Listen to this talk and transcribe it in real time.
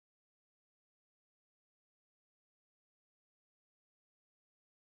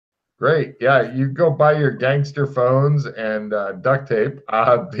Great. Yeah, you go buy your gangster phones and duct tape.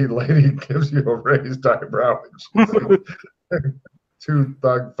 The lady gives you a raised eyebrow. And she's like, two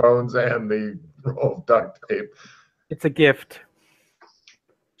thug phones and the roll of duct tape. It's a gift.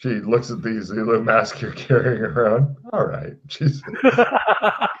 She looks at the Zulu mask you're carrying around. All right.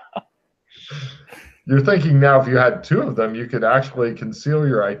 You're thinking now if you had two of them, you could actually conceal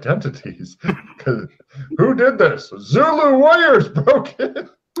your identities. Because who did this? Zulu warriors broke in.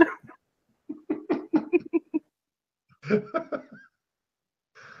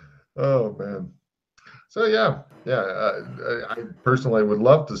 Oh man. So yeah. I personally would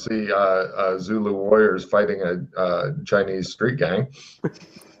love to see Zulu warriors fighting a Chinese street gang.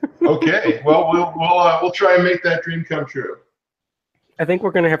 Okay. Well, we'll try and make that dream come true. I think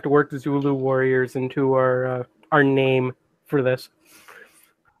we're going to have to work the Zulu warriors into our name for this.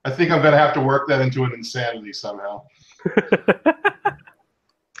 I think I'm going to have to work that into an insanity somehow.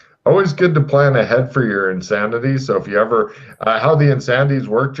 Always good to plan ahead for your insanity. So if you ever, how the insanities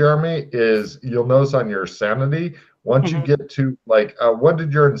work, Jeremy, is you'll notice on your sanity, once you get to like, what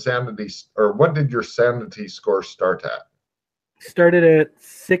did your insanity score start at? Started at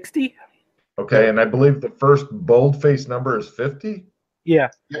 60. Okay, and I believe the first bold-faced number is 50? Yeah.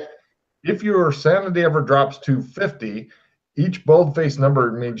 If your sanity ever drops to 50, each bold-faced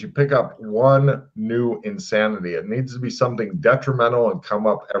number means you pick up one new insanity. It needs to be something detrimental and come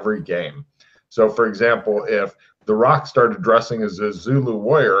up every game. So, for example, if The Rock started dressing as a Zulu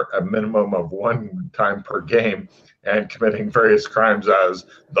warrior a minimum of one time per game and committing various crimes as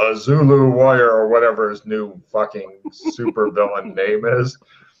the Zulu warrior or whatever his new fucking supervillain name is,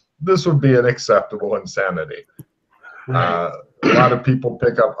 this would be an acceptable insanity. A lot of people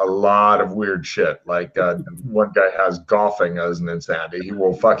pick up a lot of weird shit. Like one guy has golfing as an insanity. He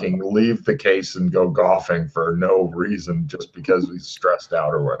will fucking leave the case and go golfing for no reason just because he's stressed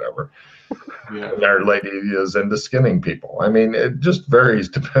out or whatever. Yeah. And our lady is into skinning people. I mean, it just varies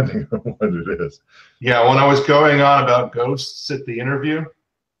depending on what it is. Yeah, when I was going on about ghosts at the interview,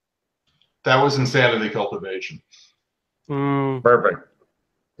 that was insanity cultivation. Perfect.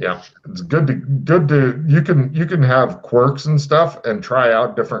 Yeah, it's good to you can have quirks and stuff and try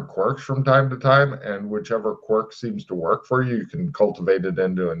out different quirks from time to time, and whichever quirk seems to work for you, you can cultivate it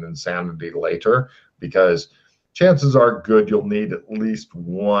into an insanity later, because chances are good you'll need at least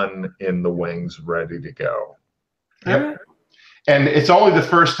one in the wings ready to go. Yep. And it's only the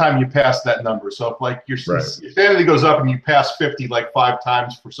first time you pass that number. So if like your sanity goes up and you pass 50 like 5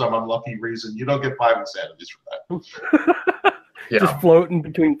 times for some unlucky reason, you don't get 5 insanities from that. Yeah. Just floating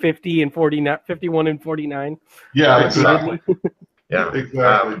between 50 and 49, 51 and 49. Yeah, exactly. Yeah,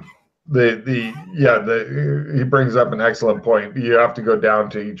 exactly. He brings up an excellent point. You have to go down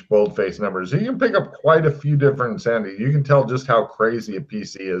to each boldface number. So you can pick up quite a few different insanities. You can tell just how crazy a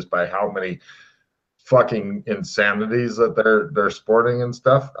PC is by how many fucking insanities that they're sporting and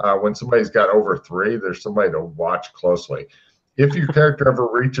stuff. When somebody's got over 3, there's somebody to watch closely. If your character ever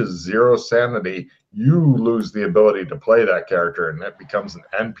reaches 0 sanity, you lose the ability to play that character, and it becomes an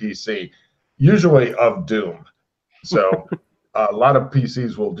NPC, usually of doom. So a lot of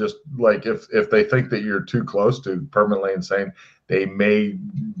PCs will just, like, if they think that you're too close to permanently insane, they may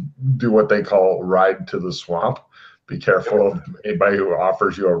do what they call ride to the swamp. Be careful of anybody who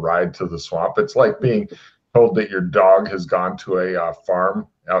offers you a ride to the swamp. It's like being told that your dog has gone to a farm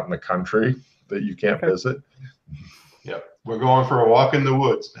out in the country that you can't visit. Yep. We're going for a walk in the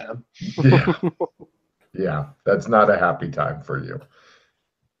woods, man. Yeah. Yeah, that's not a happy time for you.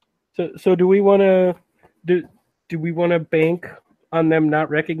 So do we want to do we want to bank on them not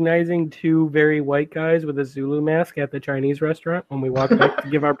recognizing 2 very white guys with a Zulu mask at the Chinese restaurant when we walk back to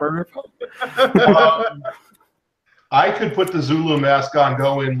give our burger? I could put the Zulu mask on,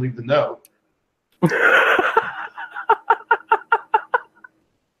 go in, leave the note.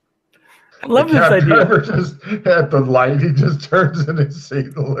 I love this idea. Just at the light, he just turns in his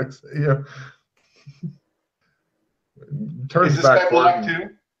seat and looks at you. Turns Is this back guy black too?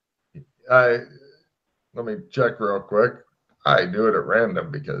 Let me check real quick. I do it at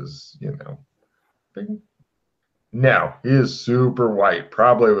random because, you know. Bing. No, he is super white,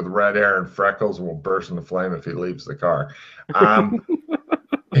 probably with red hair and freckles, and will burst into flame if he leaves the car.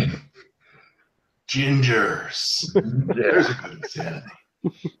 Gingers. Yeah. There's a good insanity.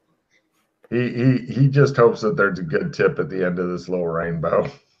 He just hopes that there's a good tip at the end of this little rainbow.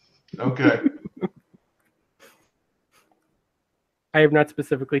 Okay. I have not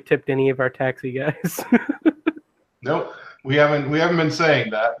specifically tipped any of our taxi guys. Nope. We haven't been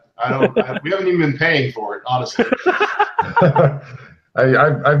saying that. We haven't even been paying for it, honestly.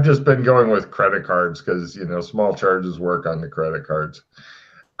 I've just been going with credit cards because, you know, small charges work on the credit cards.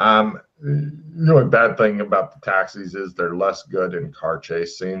 The only bad thing about the taxis is they're less good in car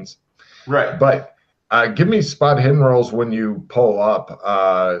chase scenes. Right. But give me spot hidden rolls when you pull up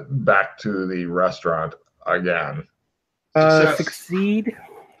back to the restaurant again. Succeed.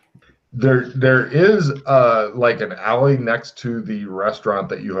 There is like an alley next to the restaurant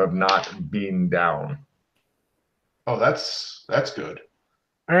that you have not been down. Oh, that's good.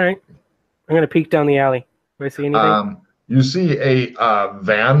 All right. I'm gonna peek down the alley. Do I see anything? You see a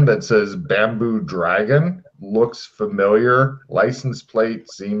van that says Bamboo Dragon. Looks familiar. License plate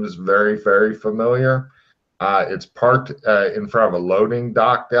seems very, very familiar. It's parked in front of a loading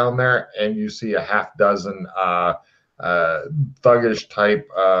dock down there, and you see a half dozen thuggish type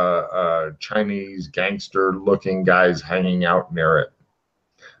Chinese gangster looking guys hanging out near it.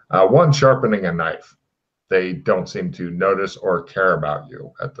 One sharpening a knife. They don't seem to notice or care about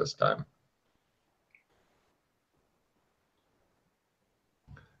you at this time.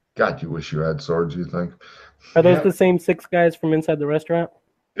 God, you wish you had swords, you think? Are those the same 6 guys from inside the restaurant?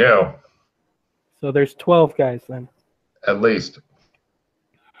 No. So there's 12 guys then. At least.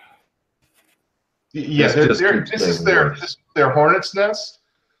 Yeah, this is their hornet's nest.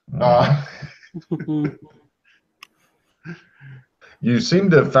 You seem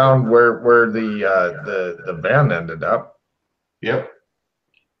to have found where the van ended up. Yep.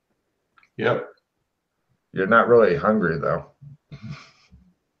 You're not really hungry though.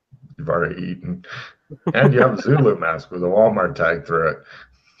 You've already eaten, and you have a Zulu mask with a Walmart tag through it.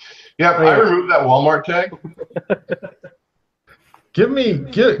 Yep, I removed that Walmart tag. Give me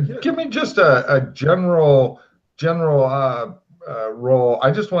just a general roll.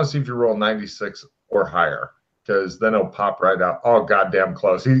 I just want to see if you roll 96 or higher, because then it'll pop right out. Oh, goddamn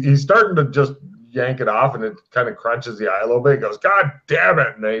close. He's starting to just yank it off, and it kind of crunches the eye a little bit. He goes, God damn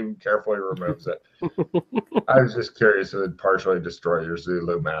it, and then he carefully removes it. I was just curious if it would partially destroy your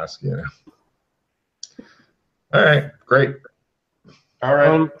Zulu mask, you know. All right, great. All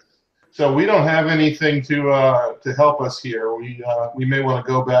right. So we don't have anything to help us here. We may want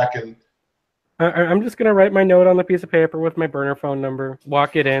to go back and. I'm just gonna write my note on the piece of paper with my burner phone number,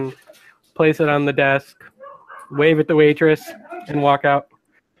 walk it in, place it on the desk, wave at the waitress, and walk out.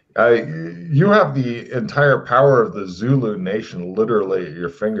 You have the entire power of the Zulu nation literally at your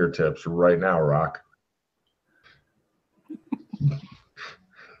fingertips right now, Rock.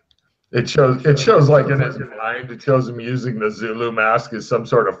 It shows like in his mind, it shows him using the Zulu mask as some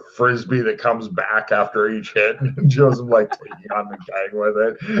sort of frisbee that comes back after each hit, and shows him like taking on the gang with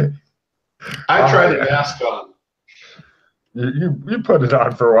it. I tried the mask on. You put it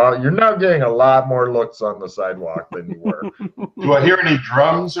on for a while. You're now getting a lot more looks on the sidewalk than you were. Do I hear any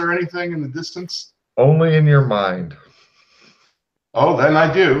drums or anything in the distance? Only in your mind. Oh, then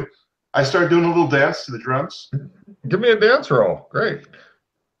I do. I start doing a little dance to the drums. Give me a dance roll. Great.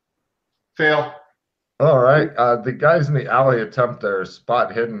 Fail. All right. The guys in the alley attempt their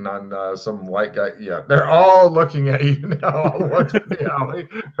spot hidden on some white guy. Yeah, they're all looking at you now. All the ones in the alley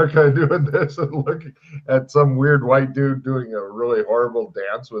are kind of doing this and looking at some weird white dude doing a really horrible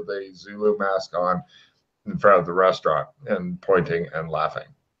dance with a Zulu mask on in front of the restaurant and pointing and laughing.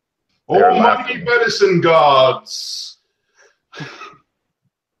 Oh, mighty medicine gods.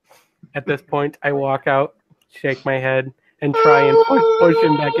 At this point, I walk out, shake my head, and try and push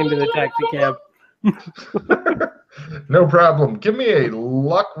him back into the taxi cab. No problem. Give me a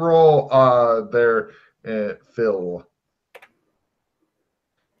luck roll there, Phil.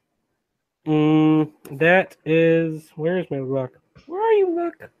 That is, where is my luck? Where are you,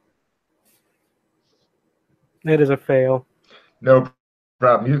 luck? That is a fail. No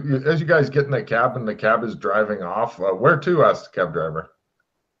problem. As you guys get in the cab and the cab is driving off, where to? Asked the cab driver.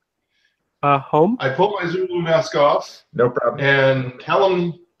 Home? I pull my Zulu mask off. No problem. And tell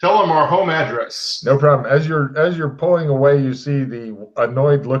them our home address. No problem. As you're pulling away, you see the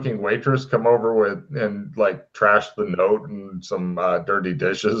annoyed-looking waitress come over and like trash the note and some dirty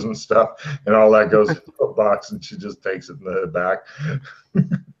dishes and stuff, and all that goes into a box, and she just takes it in the back.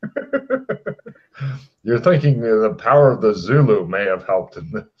 You're thinking the power of the Zulu may have helped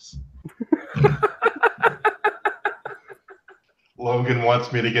in this. Logan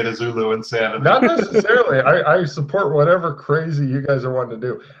wants me to get a Zulu insanity. Not necessarily. I support whatever crazy you guys are wanting to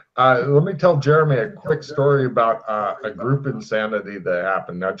do. Let me tell Jeremy a quick story about a group insanity that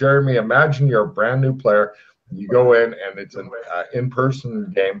happened. Now, Jeremy, imagine you're a brand new player. You go in and it's an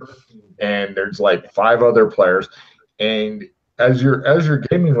in-person game, and there's like 5 other players. And as you're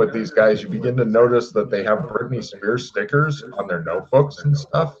gaming with these guys, you begin to notice that they have Britney Spears stickers on their notebooks and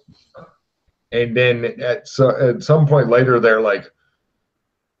stuff. And then at some point later, they're like,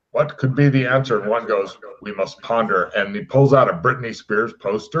 what could be the answer? And one goes, we must ponder. And he pulls out a Britney Spears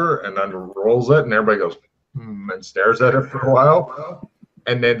poster and unrolls it, and everybody goes, and stares at it for a while.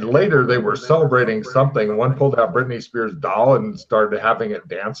 And then later they were celebrating something. One pulled out Britney Spears' doll and started having it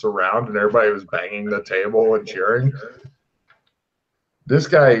dance around, and everybody was banging the table and cheering. This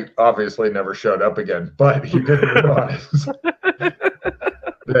guy obviously never showed up again, but he didn't realize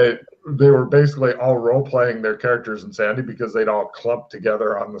that they were basically all role-playing their characters' insanity because they'd all clumped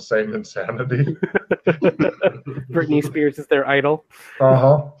together on the same insanity. Britney Spears is their idol.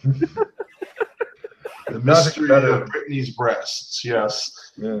 Uh-huh. The mystery of Britney's breasts,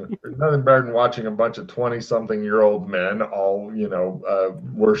 yes. Yeah. There's nothing better than watching a bunch of 20-something-year-old men all,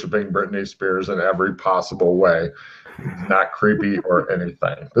 worshiping Britney Spears in every possible way. It's not creepy or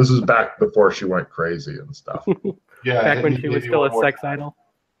anything. This is back before she went crazy and stuff. Yeah, back when she was still a sex idol.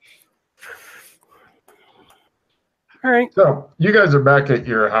 All right. So you guys are back at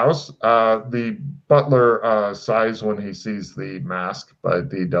your house. The butler sighs when he sees the mask,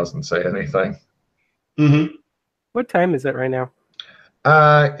 but he doesn't say anything. Mm-hmm. What time is it right now?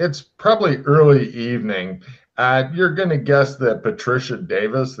 It's probably early evening. You're going to guess that Patricia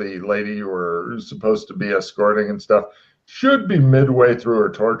Davis, the lady you were supposed to be escorting and stuff, should be midway through her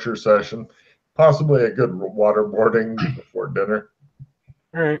torture session. Possibly a good waterboarding before dinner.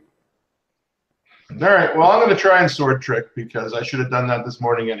 All right. All right. Well, I'm going to try and sword trick because I should have done that this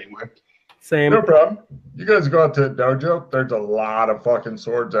morning anyway. Same. No problem. You guys go out to the dojo. There's a lot of fucking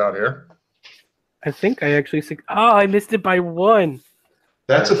swords out here. I think I actually... I missed it by one.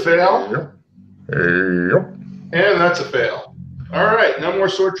 That's a fail. Yep. And that's a fail. All right. No more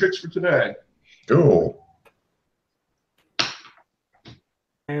sword tricks for today. Cool.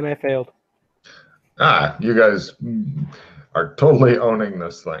 And I failed. You guys are totally owning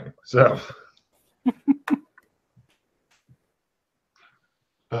this thing. So...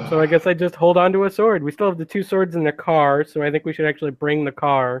 So I guess I just hold on to a sword. We still have the two swords in the car, so I think we should actually bring the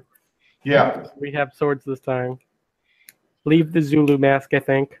car. Yeah. We have swords this time. Leave the Zulu mask, I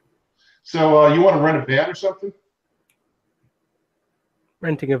think. So you want to rent a van or something?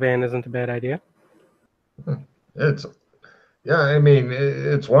 Renting a van isn't a bad idea. It's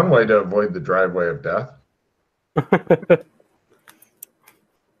one way to avoid the driveway of death.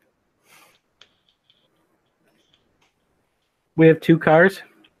 We have two cars?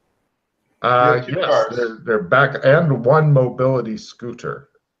 Yes, they're back, and one mobility scooter.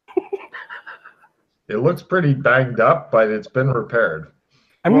 It looks pretty banged up, but it's been repaired.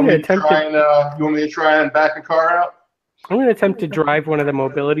 I'm going to attempt to. You want me to try and back a car out? I'm going to attempt to drive one of the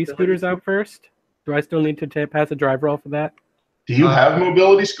mobility scooters out first. Do I still need to pass a drive roll for that? Do you have a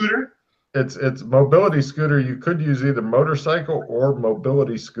mobility scooter? It's mobility scooter. You could use either motorcycle or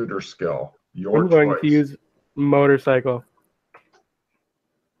mobility scooter skill. I'm going to use motorcycle.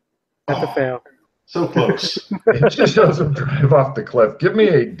 That's a fail. So close. It just doesn't drive off the cliff. Give me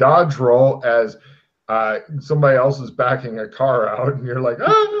a dodge roll as somebody else is backing a car out, and you're like,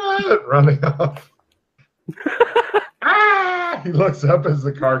 running off. He looks up as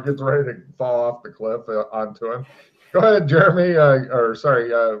the car gets ready to fall off the cliff onto him. Go ahead, Jeremy,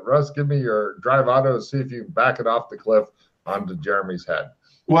 Russ, give me your drive auto to see if you can back it off the cliff onto Jeremy's head.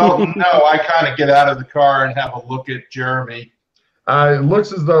 Well, no, I kind of get out of the car and have a look at Jeremy. It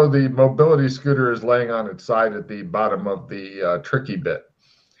looks as though the mobility scooter is laying on its side at the bottom of the tricky bit.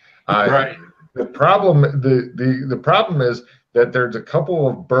 Right. The problem is that there's a couple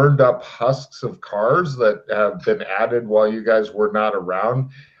of burned up husks of cars that have been added while you guys were not around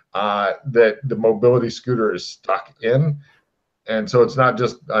that the mobility scooter is stuck in. And so it's not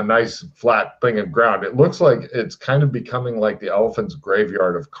just a nice flat thing of ground. It looks like it's kind of becoming like the elephant's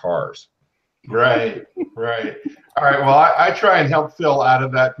graveyard of cars. Right. All right, well, I try and help Phil out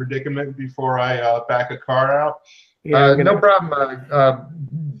of that predicament before I back a car out. Yeah, no problem.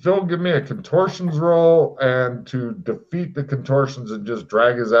 Phil, give me a contortions roll, and to defeat the contortions and just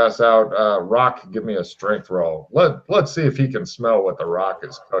drag his ass out, Rock, give me a strength roll. Let's see if he can smell what the Rock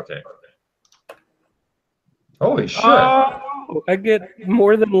is cooking. Holy shit. Oh, I get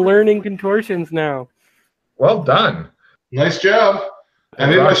more than learning contortions now. Well done. Nice job. I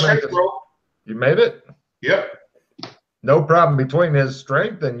made my strength roll. You made it? Yep. No problem. Between his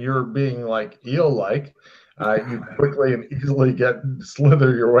strength and your being like eel-like, you quickly and easily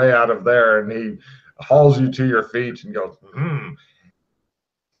slither your way out of there, and he hauls you to your feet and goes,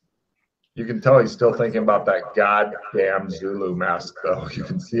 You can tell he's still thinking about that goddamn Zulu mask, though. You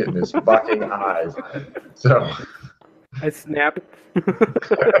can see it in his fucking eyes. So I snap.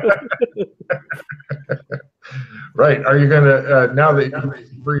 Right. Are you going to, now that you're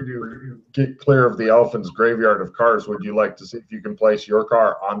free to get clear of the elephant's graveyard of cars, would you like to see if you can place your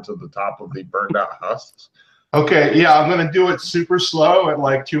car onto the top of the burned out husks? Okay, yeah, I'm going to do it super slow at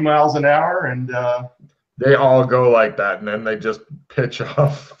like 2 miles an hour. And they all go like that, and then they just pitch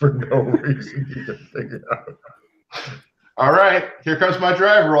off for no reason you can figure out. All right, here comes my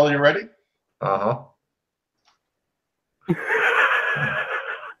drive roll. You ready? Uh-huh.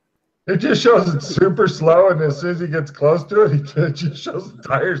 It just shows it's super slow, and as soon as he gets close to it, it just shows the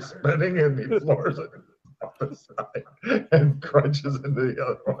tires spinning, and he floors it off the side and crunches into the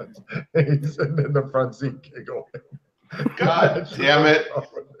other ones. And he's sitting in the front seat giggling. God damn it.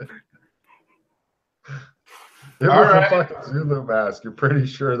 It was a fucking Zulu mask. You're pretty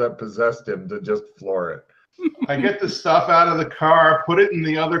sure that possessed him to just floor it. I get the stuff out of the car, put it in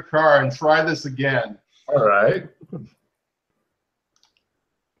the other car, and try this again. All right.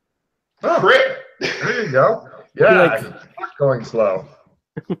 Oh, great. There you go. Yeah, going slow.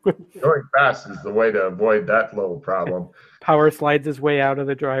 Going fast is the way to avoid that little problem. Power slides his way out of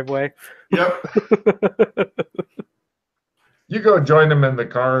the driveway. Yep. You go join him in the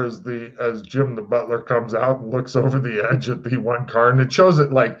car as Jim the butler comes out and looks over the edge at the one car, and it shows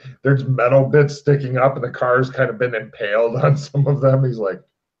it like there's metal bits sticking up, and the car's kind of been impaled on some of them. He's like,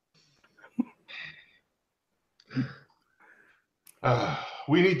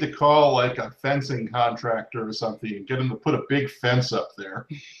 we need to call like a fencing contractor or something and get him to put a big fence up there.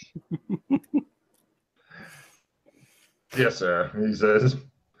 Yes, sir. He says,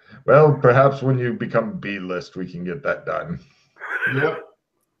 well, perhaps when you become B-list, we can get that done. Yep.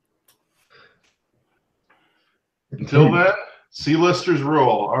 Until then, C-listers rule.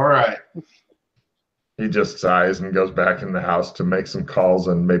 All right. He just sighs and goes back in the house to make some calls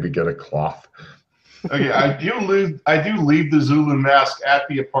and maybe get a cloth. Okay, I do leave the Zulu mask at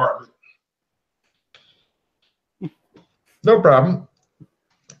the apartment. No problem.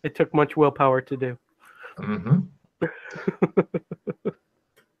 It took much willpower to do. Mm-hmm.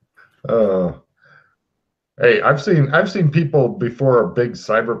 Hey, I've seen people before a big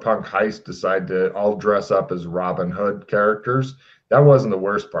cyberpunk heist decide to all dress up as Robin Hood characters. That wasn't the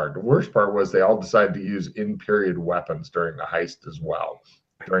worst part. The worst part was they all decided to use in-period weapons during the heist as well,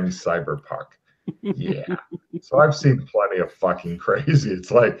 during cyberpunk. Yeah. So I've seen plenty of fucking crazy.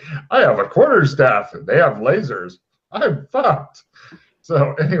 It's like, I have a quarterstaff and they have lasers. I'm fucked.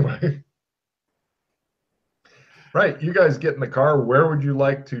 So anyway. Right, you guys get in the car. Where would you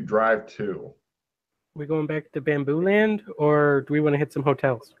like to drive to? We going back to Bamboo Land, or do we want to hit some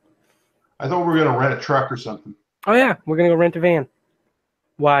hotels? I thought we were going to rent a truck or something. Oh, yeah, we're going to go rent a van.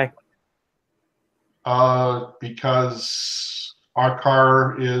 Why? Because our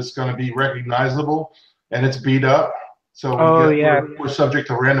car is going to be recognizable and it's beat up. So we're subject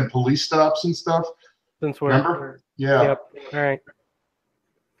to random police stops and stuff. Since we're, remember? Yeah. Yep. All right.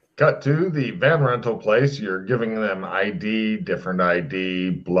 Cut to the van rental place. You're giving them ID, different ID,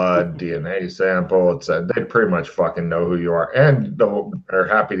 blood, DNA sample. They pretty much fucking know who you are, and they're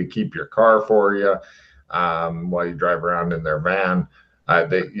happy to keep your car for you while you drive around in their van.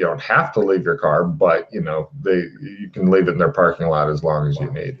 You don't have to leave your car, but you can leave it in their parking lot as long as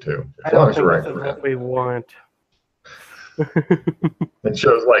you need to. As long as you're right for what we want. It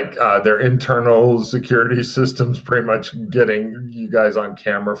shows like their internal security systems pretty much getting you guys on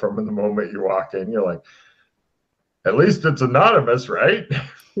camera from the moment you walk in. You're like, at least it's anonymous, right?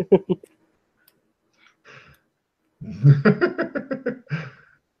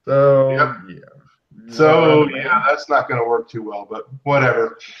 So, yep. Yeah. So, yeah, that's not going to work too well, but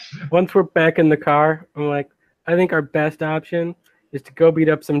whatever. Once we're back in the car, I'm like, I think our best option is to go beat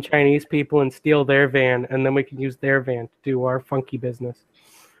up some Chinese people and steal their van, and then we can use their van to do our funky business.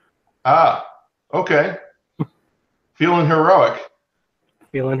 Ah, okay. Feeling heroic.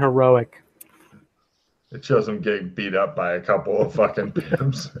 Feeling heroic. It shows them getting beat up by a couple of fucking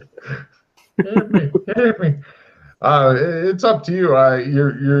pimps. Hit me, hit me. It's up to you.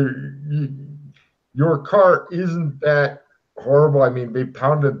 Your car isn't that horrible. I mean, they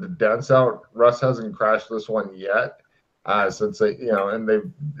pounded the dents out. Russ hasn't crashed this one yet. Since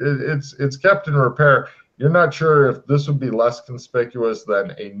it's kept in repair. You're not sure if this would be less conspicuous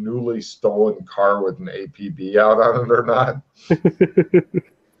than a newly stolen car with an APB out on it or not.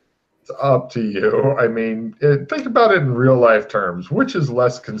 It's up to you. I mean, think about it in real life terms. Which is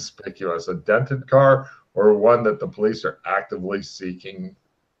less conspicuous, a dented car or one that the police are actively seeking?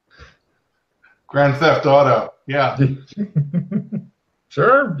 Grand Theft Auto, yeah.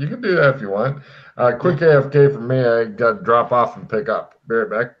 Sure, you can do that if you want. Quick AFK for me. I got to drop off and pick up. Be right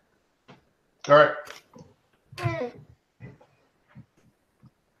back. All right.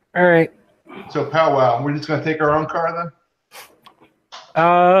 All right. So powwow, we're just going to take our own car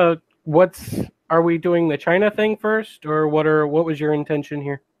then? Are we doing the China thing first, or what was your intention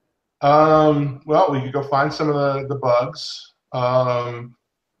here? Well, we could go find some of the bugs.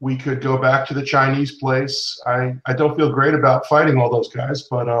 We could go back to the Chinese place. I don't feel great about fighting all those guys,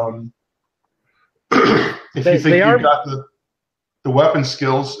 but if you think you've got the weapon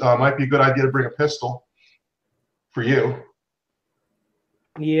skills, might be a good idea to bring a pistol for you.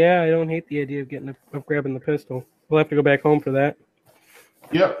 Yeah, I don't hate the idea of grabbing the pistol. We'll have to go back home for that.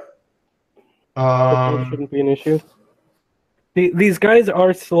 Yep. That shouldn't be an issue. These guys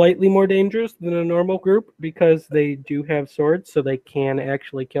are slightly more dangerous than a normal group because they do have swords, so they can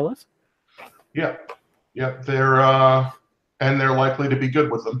actually kill us. Yep. They're likely to be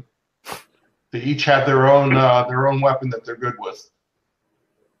good with them. They each have their own weapon that they're good with.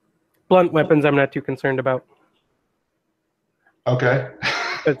 Blunt weapons, I'm not too concerned about. Okay.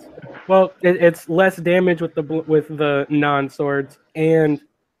 It's less damage with the non-swords, and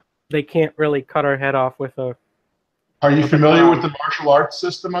they can't really cut our head off with a. Are you familiar with the martial arts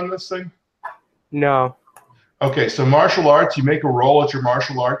system on this thing? No. Okay, so martial arts, you make a roll at your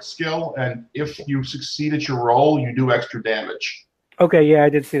martial arts skill, and if you succeed at your roll, you do extra damage. Okay, yeah, I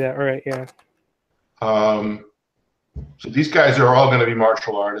did see that. All right, yeah. So these guys are all going to be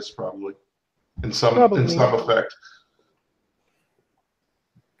martial artists, probably, in some effect.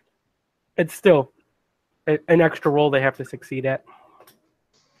 It's still an extra roll they have to succeed at.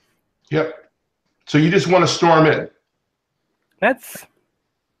 Yep. So you just want to storm in. That's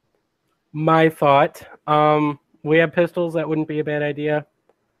my thought. We have pistols. That wouldn't be a bad idea.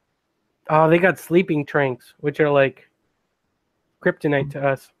 Oh, they got sleeping tranks, which are like kryptonite to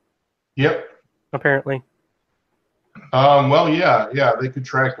us. Yep. Apparently. Well, yeah, they could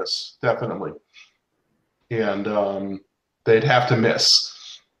track us, definitely. And they'd have to miss.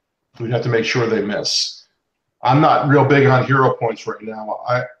 We'd have to make sure they miss. I'm not real big on hero points right now.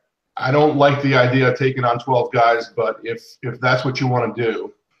 I don't like the idea of taking on 12 guys, but if that's what you want to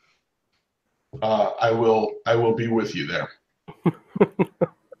do, I will be with you there.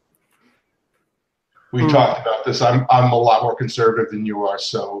 We talked about this. I'm a lot more conservative than you are,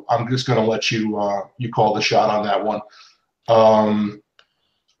 so I'm just going to let you call the shot on that one.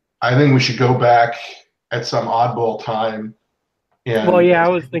 I think we should go back at some oddball time. And I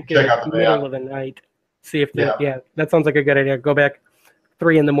was thinking the middle of the night. See if that sounds like a good idea. Go back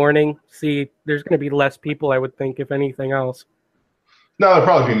 3 a.m. See, there's going to be less people, I would think, if anything else. No, there'll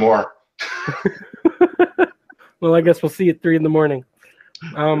probably be more. Well, I guess we'll see at 3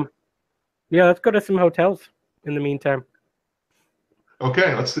 a.m. Yeah, let's go to some hotels in the meantime.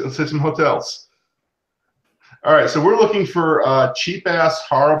 Okay, let's hit some hotels. All right, so we're looking for cheap-ass,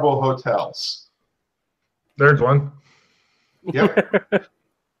 horrible hotels. There's one. Yep.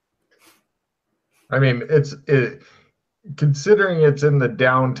 I mean, considering it's in the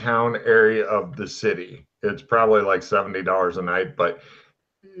downtown area of the city, it's probably like $70 a night, but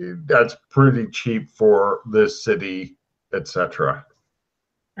that's pretty cheap for this city, etc.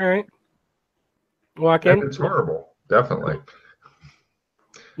 All right. Walk in. It's horrible, definitely.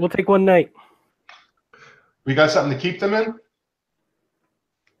 We'll take one night. We got something to keep them in?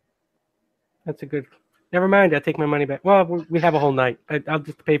 That's a good. Never mind. I take my money back. Well, we have a whole night. I'll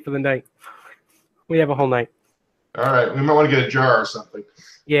just pay for the night. We have a whole night. All right. We might want to get a jar or something.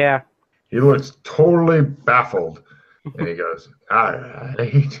 Yeah. He looks totally baffled, and he goes, "All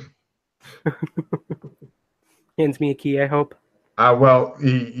right." Hands me a key, I hope. Well,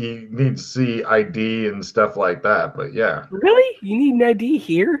 he needs to see ID and stuff like that, but yeah. Really? You need an ID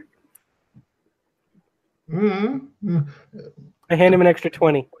here? Mm-hmm. I hand him an extra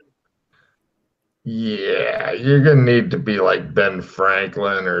 20. Yeah, you're going to need to be like Ben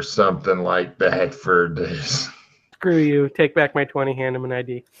Franklin or something like that for this. Screw you. Take back my 20, hand him an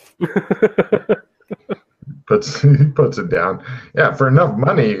ID. Puts it down. Yeah, for enough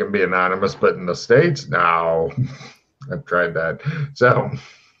money you can be anonymous, but in the States, no. I've tried that. So,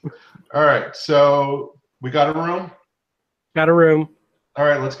 all right. So we got a room? Got a room. All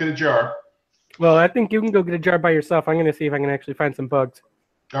right, let's get a jar. Well, I think you can go get a jar by yourself. I'm going to see if I can actually find some bugs.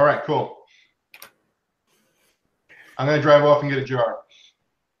 All right, cool. I'm going to drive off and get a jar.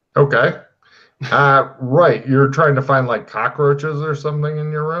 Okay. Right. You're trying to find like cockroaches or something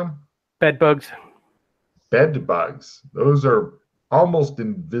in your room? Bed bugs. Bed bugs. Those are almost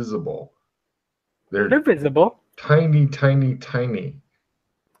invisible. They're visible. Tiny, tiny, tiny.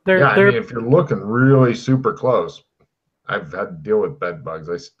 I mean, if you're looking really super close, I've had to deal with bed bugs.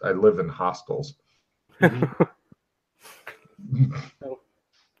 I live in hostels.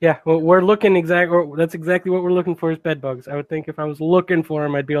 Yeah, well, we're looking that's exactly what we're looking for is bed bugs. I would think if I was looking for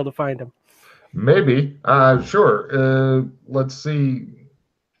them, I'd be able to find them. Maybe. Sure. Let's see.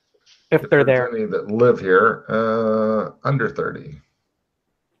 if they're there. Any that live here, under 30.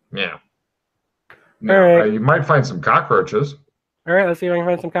 Yeah. No, All right. you might find some cockroaches. All right, let's see if I can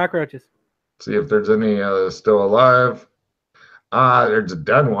find some cockroaches. See if there's any still alive. There's a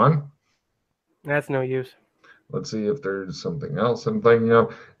dead one. That's no use. Let's see if there's something else.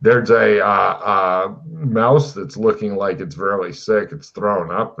 There's a mouse that's looking like it's really sick. It's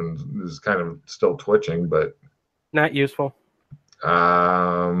thrown up and is kind of still twitching, but not useful.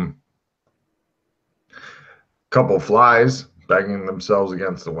 Couple flies banging themselves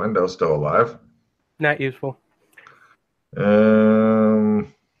against the window, still alive. Not useful. I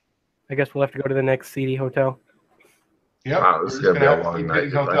guess we'll have to go to the next seedy hotel. Yep. Wow, this is gonna be a long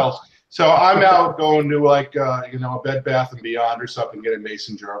night. Hotels. So I'm out going to like a Bed Bath and Beyond or something, get a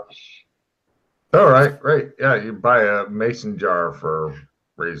mason jar. All right, great. Yeah, you buy a mason jar for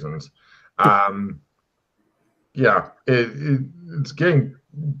reasons. Yeah, it's getting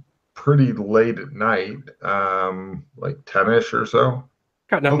pretty late at night, like 10-ish or so.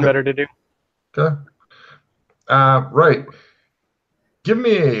 Got nothing better to do. Okay. Right. Give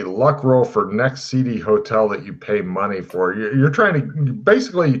me a luck roll for next seedy hotel that you pay money for. You're trying to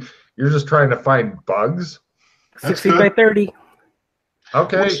basically. You're just trying to find bugs. 60 by 30.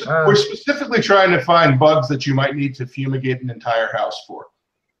 Okay. We're specifically trying to find bugs that you might need to fumigate an entire house for.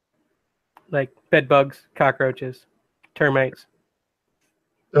 Like bed bugs, cockroaches, termites.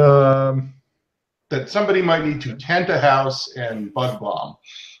 That somebody might need to tent a house and bug bomb.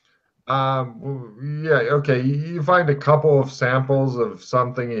 Yeah, okay. You find a couple of samples of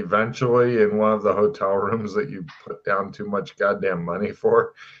something eventually in one of the hotel rooms that you put down too much goddamn money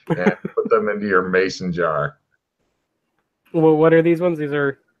for and put them into your mason jar. Well, what are these ones? These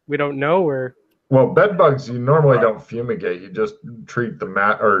are, we don't know, or? Well, bed bugs, you normally don't fumigate. You just treat the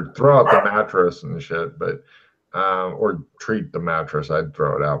or throw out the mattress and shit, but, or treat the mattress. I'd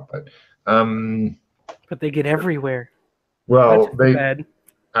throw it out, but they get everywhere. Well,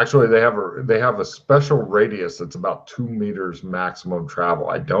 actually, they have a special radius that's about 2 meters maximum travel.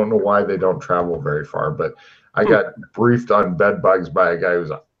 I don't know why they don't travel very far, but I got briefed on bed bugs by a guy who's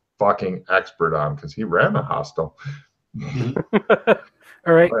a fucking expert on because he ran a hostel.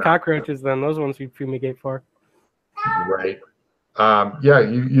 All right, cockroaches then. Those ones we fumigate for. Right. Yeah,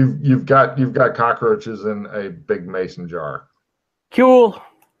 you've got cockroaches in a big mason jar. Cool.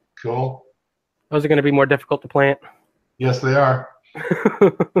 Those are going to be more difficult to plant. Yes, they are.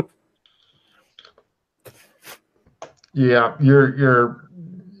 Yeah, you're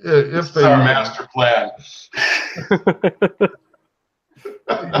if they our master plan.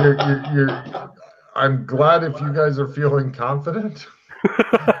 I'm glad if you guys are feeling confident.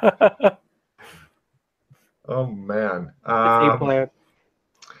 Oh man. I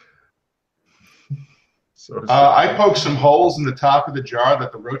poked some holes in the top of the jar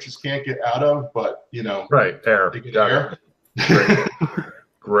that the roaches can't get out of, but right, air. They get air.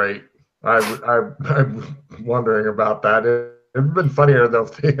 Great. I'm wondering about that. It'd been funnier though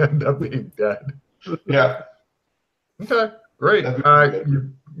if they end up being dead. Yeah. Okay, great.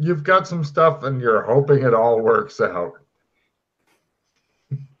 You've got some stuff and you're hoping it all works out.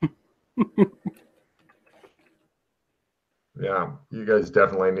 Yeah, you guys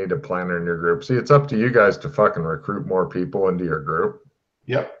definitely need a planner in your group. See, it's up to you guys to fucking recruit more people into your group.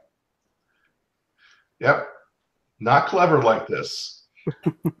 Yep. Not clever like this.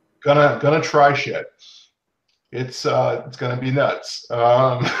 Gonna try shit. It's gonna be nuts.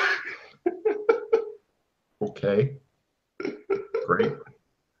 Okay. Great.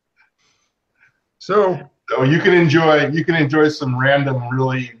 So you can enjoy some random,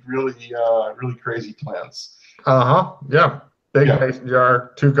 really crazy plans. Yeah. Big mason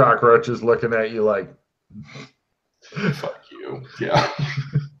jar, 2 cockroaches looking at you like, fuck you. Yeah.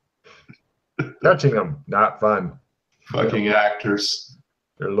 Touching them, not fun. Fucking actors.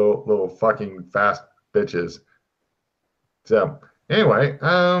 They're little fucking fast bitches. So anyway,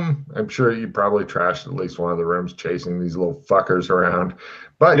 I'm sure you probably trashed at least one of the rooms chasing these little fuckers around,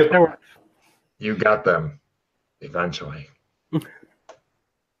 but you got them eventually. All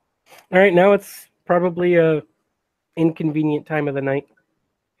right, now it's probably a inconvenient time of the night,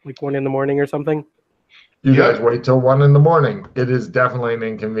 like 1 a.m. or something. You guys wait till 1 a.m. It is definitely an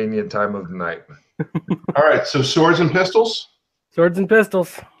inconvenient time of the night. All right, so swords and pistols? Swords and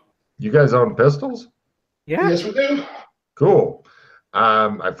pistols. You guys own pistols? Yeah. Yes, we do. Cool.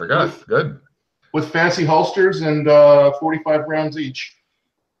 I forgot. Good. With fancy holsters and 45 rounds each.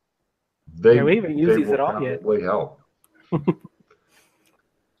 We haven't used these at all yet. Probably help.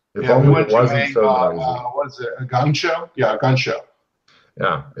 If we only went it wasn't to so noisy. What is it? A gun show? Yeah, a gun show.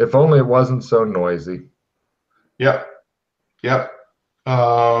 Yeah. If only it wasn't so noisy. Yep.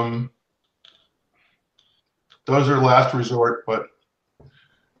 Those are last resort, but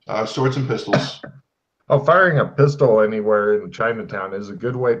swords and pistols. Oh, firing a pistol anywhere in Chinatown is a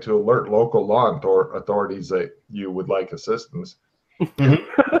good way to alert local law authorities that you would like assistance.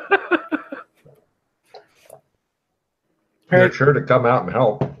 Mm-hmm. They're sure to come out and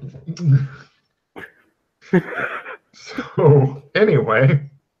help. So, anyway,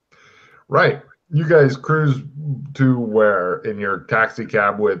 right. You guys cruise to where in your taxi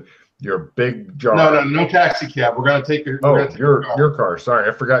cab with your big jar? No taxi cab. We're gonna take your. Your car. Sorry,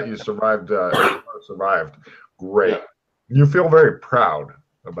 I forgot you survived. Survived. Great. Yeah. You feel very proud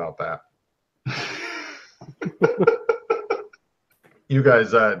about that. You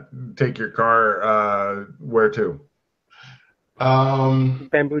guys take your car where to?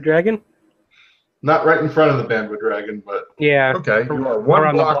 Bamboo Dragon? Not right in front of the Bamboo Dragon, but yeah. Okay, you are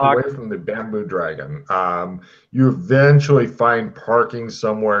one block away from the Bamboo Dragon. You eventually find parking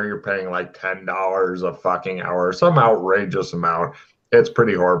somewhere. You're paying like $10 a fucking hour, some outrageous amount. It's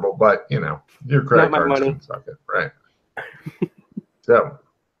pretty horrible, but you know your credit cards can suck it, right? So,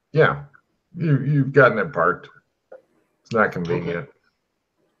 yeah, you've gotten it parked. It's not convenient.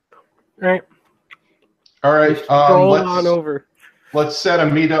 Okay. All right. Roll on over. Let's set a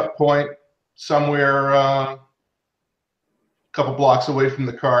meetup point somewhere a couple blocks away from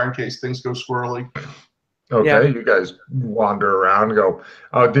the car in case things go squirrely. Okay, yeah. You guys wander around and go,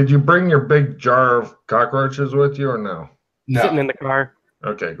 oh, did you bring your big jar of cockroaches with you or no? No. Sitting in the car.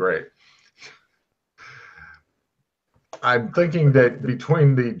 Okay, great. I'm thinking that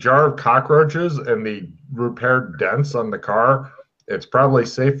between the jar of cockroaches and the repaired dents on the car, it's probably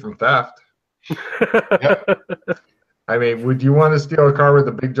safe from theft. Yep. I mean, would you want to steal a car with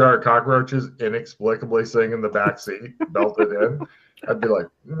a big jar of cockroaches inexplicably sitting in the back seat, belted in? I'd be like,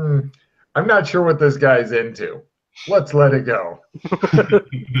 I'm not sure what this guy's into. Let's let it go.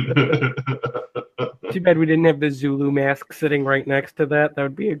 Too bad we didn't have the Zulu mask sitting right next to that. That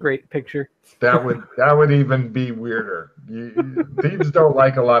would be a great picture. That would even be weirder. Thieves don't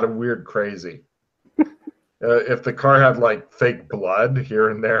like a lot of weird crazy. If the car had like fake blood here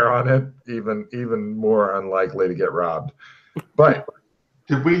and there on it, even more unlikely to get robbed. But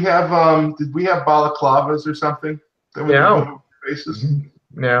did we have balaclavas or something? Yeah. Faces?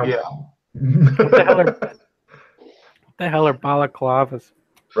 No. Yeah. What the hell are balaclavas?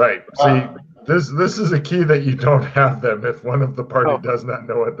 Right. See, this is a key that you don't have them if one of the party does not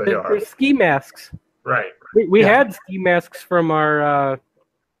know what they are. They're ski masks. Right. We had ski masks from our.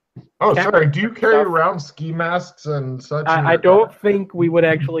 Sorry. Do you carry around ski masks and such? I don't think we would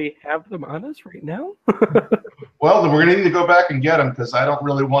actually have them on us right now. Well, then we're gonna need to go back and get them because I don't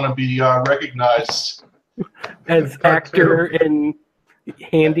really want to be recognized as actor and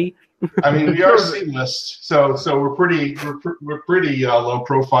handy. I mean, we are C-list, so we're pretty low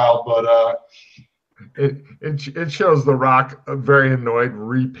profile, but it shows The Rock very annoyed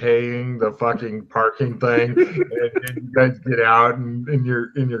repaying the fucking parking thing, and you guys get out and in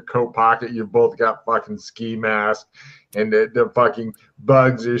your coat pocket you both got fucking ski masks, and the fucking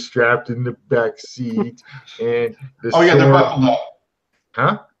bugs are strapped in the back seat, and they're buckled up.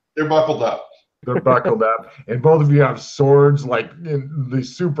 Huh? They're buckled up. They're buckled up, and both of you have swords, like in the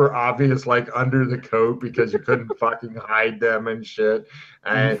super obvious, like under the coat because you couldn't fucking hide them and shit.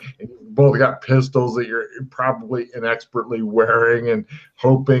 And you both got pistols that you're probably inexpertly wearing and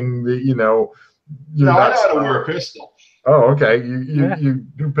hoping that I know how to wear a pistol. Oh, okay. You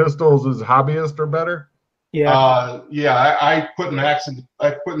do pistols as hobbyist or better? Yeah. I put max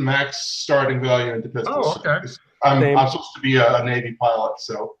starting value into pistols. Oh, okay. I'm supposed to be a Navy pilot,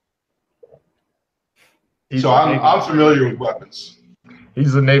 so. I'm familiar with weapons.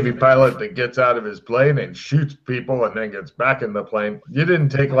 He's a Navy pilot that gets out of his plane and shoots people and then gets back in the plane. You didn't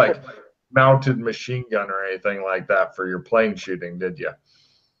take like mounted machine gun or anything like that for your plane shooting, did you?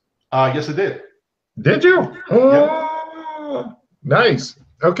 Yes, I did. Did you? Oh, nice.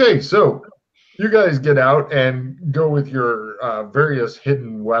 Okay, so you guys get out and go with your various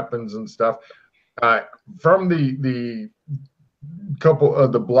hidden weapons and stuff. From the couple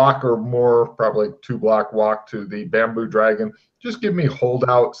of the block or more, probably 2 block walk to the Bamboo Dragon, just give me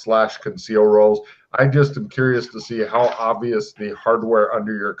holdout / conceal rolls. I just am curious to see how obvious the hardware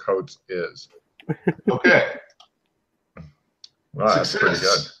under your coats is. Okay. Well, that's pretty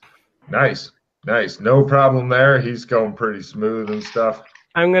good. Nice. No problem there. He's going pretty smooth and stuff.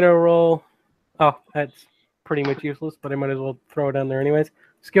 I'm going to roll. Oh, that's pretty much useless, but I might as well throw it on there anyways.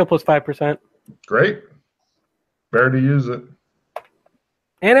 Skill plus 5%. Great. Better to use it.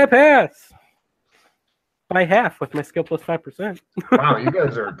 And I pass by half with my skill plus 5%. Wow, you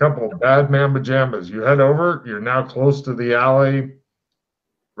guys are a couple of bad man pajamas. You head over. You're now close to the alley,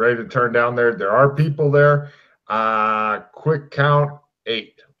 ready to turn down there. There are people there. Quick count,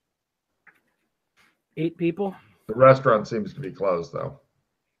 8. 8 people. The restaurant seems to be closed, though.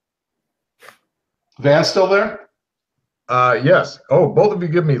 Van still there? Yes. Oh, both of you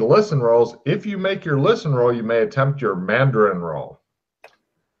give me listen rolls. If you make your listen roll, you may attempt your Mandarin roll.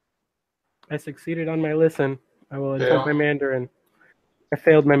 I succeeded on my listen. I will attempt my Mandarin. I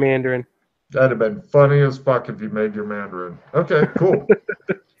failed my Mandarin. That'd have been funny as fuck if you made your Mandarin. Okay, cool.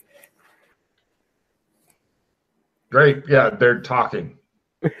 Great. Yeah, they're talking.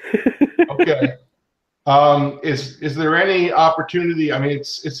 Okay. Is there any opportunity? I mean,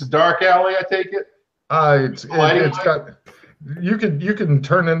 it's a dark alley, I take it? It's got you can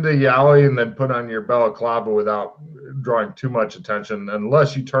turn into the alley and then put on your balaclava without drawing too much attention,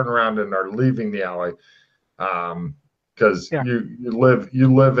 unless you turn around and are leaving the alley. Because you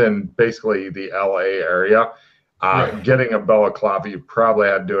live in basically the LA area. Getting a balaclava, you probably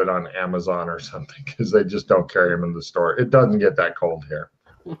had to do it on Amazon or something, because they just don't carry them in the store. It doesn't get that cold here.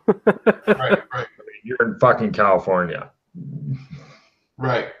 Right. You're in fucking California.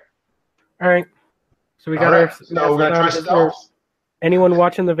 Right. All right. So we got our. So we're gonna try stealth. Anyone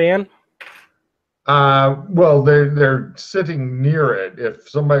watching the van? Well, they're sitting near it. If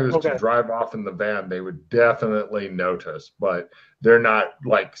somebody was Okay. to drive off in the van, they would definitely notice. But they're not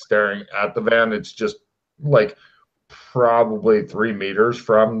like staring at the van. It's just like probably 3 meters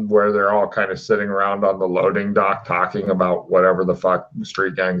from where they're all kind of sitting around on the loading dock talking about whatever the fuck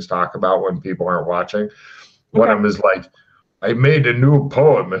street gangs talk about when people aren't watching. One of them is like, I made a new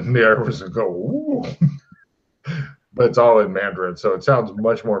poem, and the other was go, ooh. But it's all in Mandarin, so it sounds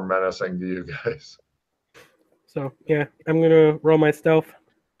much more menacing to you guys. So yeah, I'm gonna roll my stealth.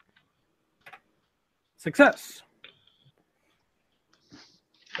 Success.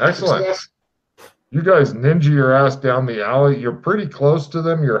 Excellent. Success. You guys ninja your ass down the alley. You're pretty close to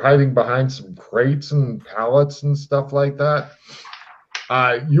them. You're hiding behind some crates and pallets and stuff like that.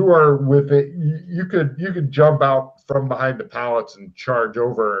 You are with it. You could jump out from behind the pallets and charge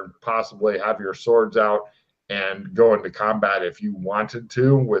over and possibly have your swords out and go into combat if you wanted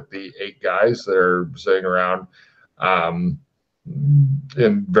to with the 8 guys that are sitting around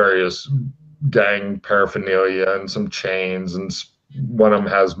in various gang paraphernalia and some chains, and one of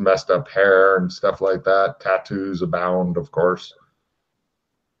them has messed up hair and stuff like that. Tattoos abound, of course.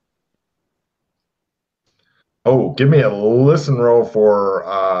 Oh, give me a listen roll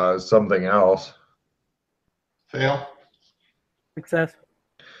for something else. Fail. Success.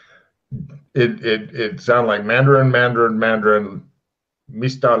 It sounded like Mandarin, Mr.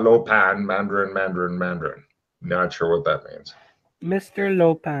 Lopan, Mandarin. Not sure what that means. Mr.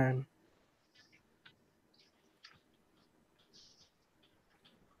 Lopan.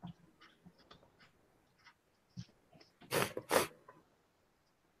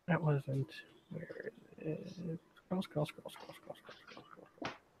 That wasn't. Where is it? Scroll.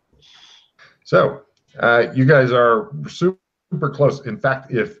 So, you guys are super close. In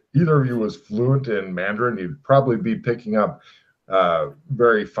fact, if either of you was fluent in Mandarin, you'd probably be picking up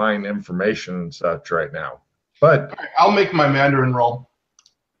very fine information and such right now. But I'll make my Mandarin roll.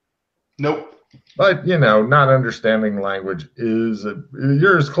 Nope. But, not understanding language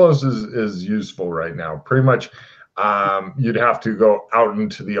you're as close as useful right now. Pretty much, you'd have to go out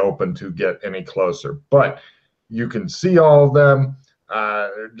into the open to get any closer. But you can see all of them.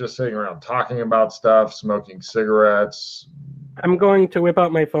 They're just sitting around talking about stuff, smoking cigarettes. I'm going to whip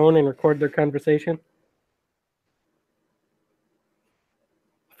out my phone and record their conversation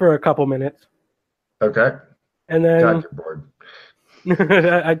for a couple minutes. Okay. And then Got your board.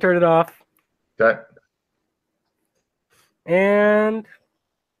 I turn it off. Okay. And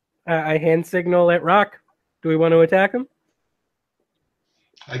I hand signal at Rock. Do we want to attack him?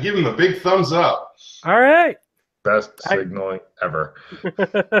 I give him a big thumbs up. All right. Best signaling ever.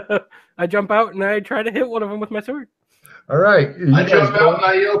 I jump out and I try to hit one of them with my sword. All right. I jump out and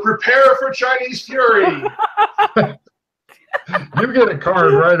I yell, prepare for Chinese fury. You get a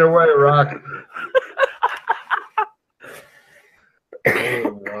card right away, Rock.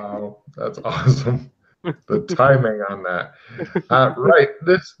 Oh, wow. That's awesome. The timing on that. Right.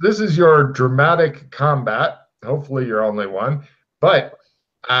 This is your dramatic combat. Hopefully you're only one. But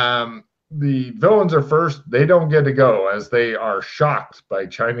the villains are first. They don't get to go as they are shocked by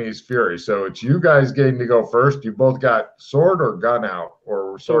Chinese fury. So it's you guys getting to go first. You both got sword or gun out,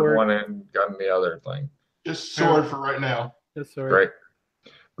 or sword in one hand, gun in the other thing? Just sword for right now. Just sword.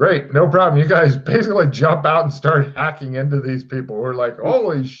 Great. No problem. You guys basically jump out and start hacking into these people. We're like,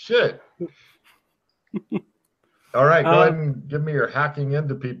 holy shit. All right. Go ahead and give me your hacking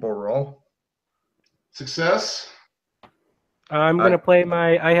into people roll. Success. I'm going to play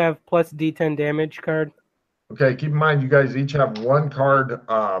I have plus D10 damage card. Okay, keep in mind you guys each have one card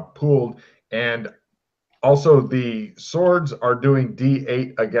pooled, and also the swords are doing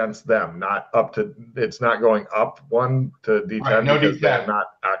D8 against them, not up to. It's not going up 1 to D10 Right, no because they're D10. not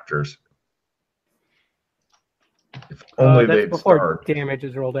actors. If only that's they'd before start. damage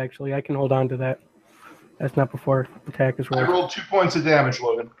is rolled. Actually, I can hold on to that. That's not before attack is I rolled. rolled 2 points of damage,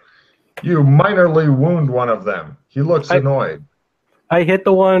 Logan. You minorly wound one of them. He looks annoyed. I hit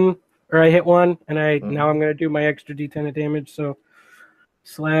the one, or I hit one, and now I'm gonna do my extra D10 of damage. So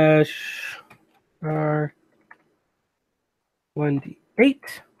 /R 1d8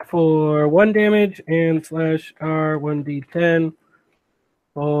 for 1 damage, and /R 1d10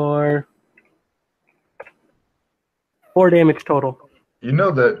 for 4 damage total. You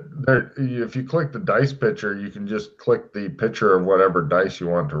know that if you click the dice pitcher, you can just click the picture of whatever dice you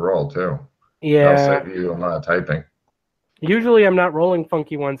want to roll too. Yeah. That'll save you a lot of typing. Usually I'm not rolling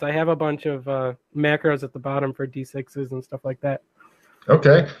funky ones. I have a bunch of macros at the bottom for D6s and stuff like that.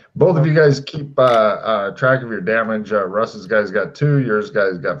 Okay. Both of you guys keep track of your damage. Russ's guys got 2. Yours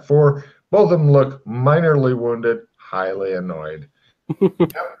guys got 4. Both of them look minorly wounded, highly annoyed.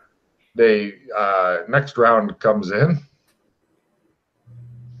 They next round comes in.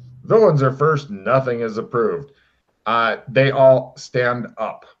 Villains are first. Nothing is approved. They all stand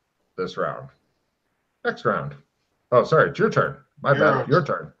up this round. Next round. Oh, sorry. It's your turn. My bad. Your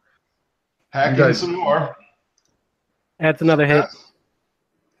turn. Hack in some more. That's another hit.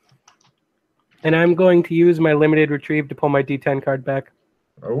 And I'm going to use my limited retrieve to pull my D10 card back.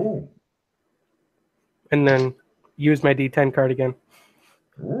 Oh. And then use my D10 card again.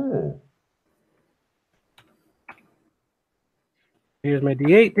 Ooh. Here's my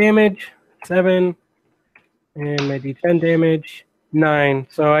D8 damage, 7. And my D10 damage, 9.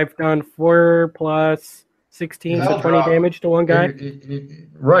 So I've done 4 plus 16, so 20 damage to one guy.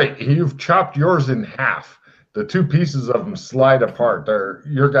 Right. You've chopped yours in half. The 2 pieces of them slide apart.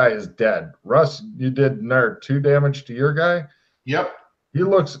 Your guy is dead. Russ, you did another 2 damage to your guy. Yep. He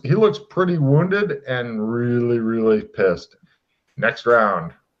looks pretty wounded and really, really pissed. Next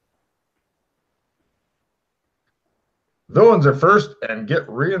round. Villains are first and get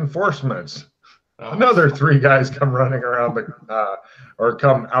reinforcements. Another 3 guys come running around or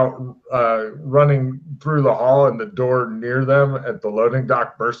come out running through the hall, and the door near them at the loading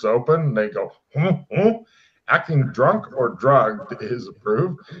dock bursts open. And they go, acting drunk or drugged is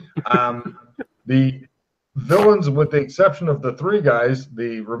approved. The villains, with the exception of the 3 guys,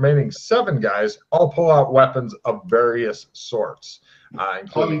 the remaining 7 guys all pull out weapons of various sorts,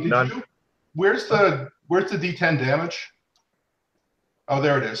 including none. Where's the D10 damage? Oh,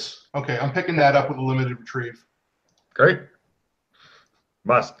 there it is. Okay, I'm picking that up with a limited retrieve. Great.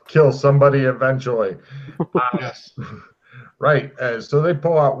 Must kill somebody eventually. Yes. Right. So they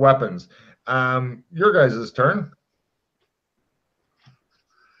pull out weapons. Your guys' turn.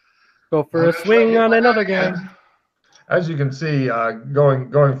 Go for a swing on another guy. As you can see,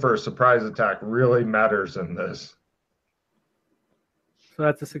 going for a surprise attack really matters in this. So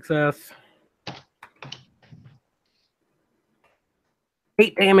that's a success.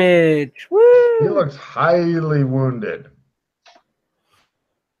 8 damage. Woo! He looks highly wounded.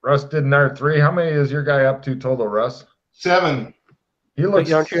 Russ did another 3. How many is your guy up to total, Russ? 7. He looks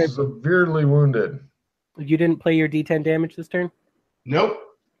severely wounded. You didn't play your D10 damage this turn? Nope.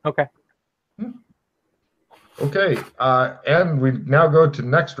 Okay. Okay, and we now go to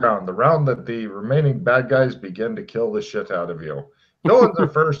next round, the round that the remaining bad guys begin to kill the shit out of you. Villains are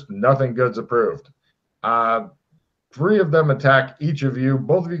first. Nothing good's approved. 3 of them attack each of you.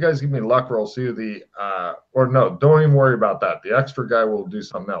 Both of you guys give me luck rolls. See or no, don't even worry about that. The extra guy will do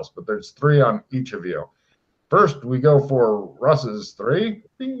something else, but there's 3 on each of you. First, we go for Russ's 3.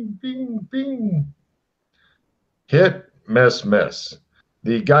 Bing, bing, bing. Hit, miss, miss.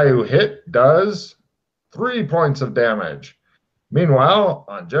 The guy who hit does 3 points of damage. Meanwhile,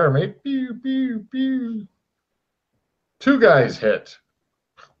 on Jeremy, pew, pew, pew. 2 guys hit.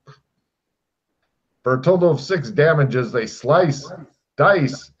 For a total of 6 damages, they slice,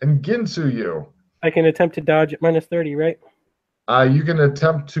 dice, and ginsu you. I can attempt to dodge at minus 30, right? You can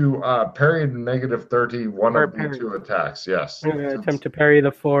attempt to parry the negative 30, one of the 2 attacks, yes. I'm going to attempt to parry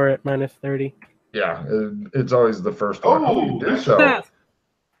the 4 at minus 30. Yeah, it's always the first one. Oh, you do so.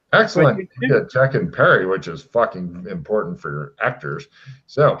 Excellent. You get check and parry, which is fucking important for your actors.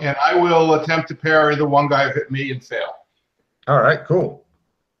 So. And I will attempt to parry the one guy who hit me and fail. All right, cool.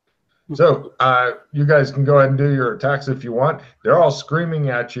 So you guys can go ahead and do your attacks if you want. They're all screaming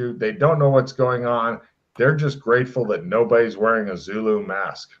at you. They don't know what's going on. They're just grateful that nobody's wearing a Zulu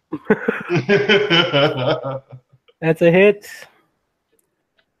mask. That's a hit.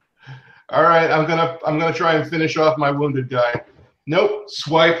 All right, I'm gonna try and finish off my wounded guy. Nope,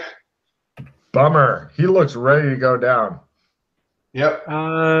 swipe. Bummer. He looks ready to go down. Yep.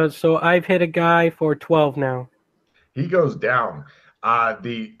 So I've hit a guy for 12 now. He goes down.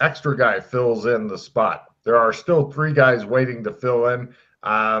 The extra guy fills in the spot. There are still 3 guys waiting to fill in.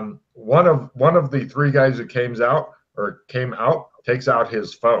 One of the 3 guys who came out takes out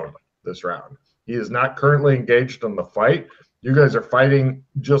his phone this round. He is not currently engaged in the fight. You guys are fighting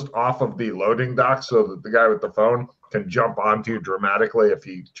just off of the loading dock so that the guy with the phone can jump onto you dramatically if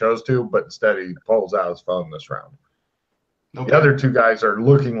he chose to, but instead he pulls out his phone this round. Okay. The other 2 guys are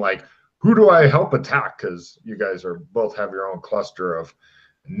looking like, who do I help attack? Because you guys both have your own cluster of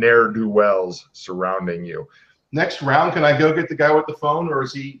ne'er-do-wells surrounding you. Next round, can I go get the guy with the phone, or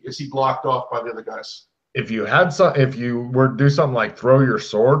is he blocked off by the other guys? If you were to do something like throw your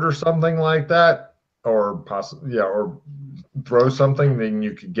sword or something like that, or throw something, then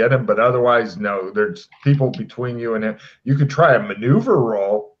you could get him. But otherwise, no. There's people between you and him. You could try a maneuver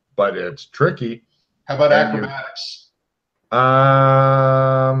roll, but it's tricky. How about acrobatics?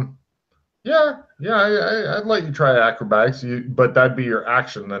 I'd let you try acrobatics, but that'd be your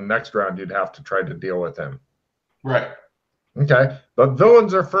action. The next round, you'd have to try to deal with him. Right. Okay, but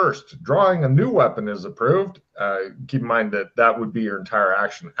villains are first. Drawing a new weapon is approved. Keep in mind that would be your entire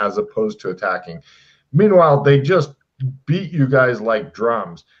action as opposed to attacking. Meanwhile, they just beat you guys like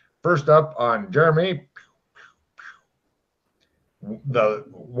drums. First up on Jeremy, the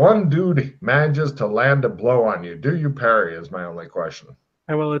one dude manages to land a blow on you. Do you parry is my only question.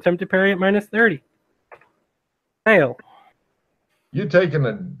 I will attempt to parry at minus 30. Fail. You take an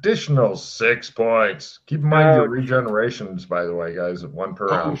additional 6 points. Keep in mind your regenerations, by the way, guys, at 1 per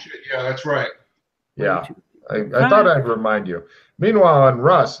round. Oh, shit. Yeah, that's right. Yeah, I thought I'd remind you. Meanwhile, on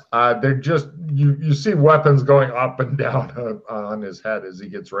Russ, they're just you see weapons going up and down on his head as he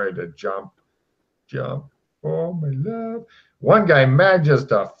gets ready to jump. Oh my love! One guy manages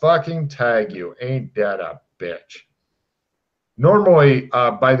to fucking tag you. Ain't that a bitch? Normally,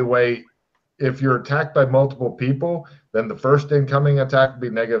 by the way, if you're attacked by multiple people, then the first incoming attack would be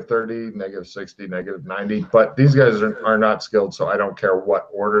negative 30, negative 60, negative 90. But these guys are not skilled, so I don't care what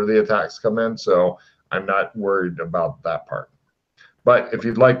order the attacks come in. So I'm not worried about that part. But if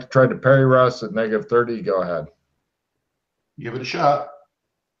you'd like to try to parry Russ at negative 30, go ahead. Give it a shot.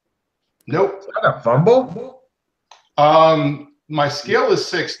 Nope. Is that a fumble? My skill is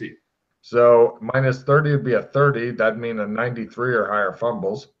 60. So minus 30 would be a 30. That'd mean a 93 or higher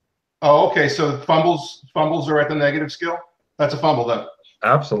fumbles. Oh, okay. So fumbles are at the negative skill? That's a fumble then.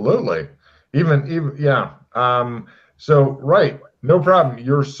 Absolutely. Even yeah. So right, no problem.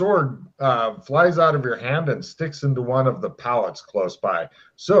 Your sword flies out of your hand and sticks into one of the pallets close by.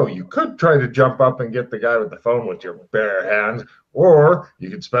 So you could try to jump up and get the guy with the phone with your bare hands, or you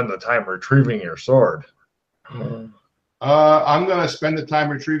could spend the time retrieving your sword. I'm going to spend the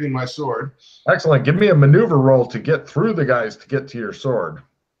time retrieving my sword. Excellent. Give me a maneuver roll to get through the guys to get to your sword.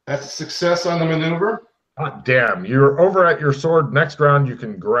 That's a success on the maneuver. God damn. You're over at your sword. Next round, you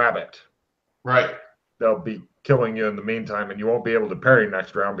can grab it. Right. They'll be killing you in the meantime, and you won't be able to parry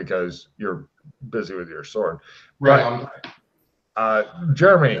next round because you're busy with your sword. Right. But,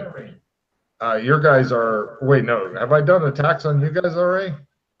 Jeremy, your guys are... Wait, no. Have I done attacks on you guys already?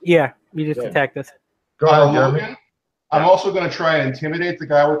 Yeah, you just attacked us. Go ahead, Jeremy. Logan, I'm also going to try and intimidate the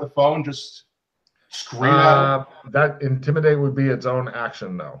guy with the phone. Just scream at him. That intimidate would be its own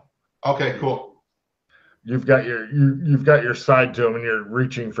action, though. Okay, cool. You've got your side to him, and you're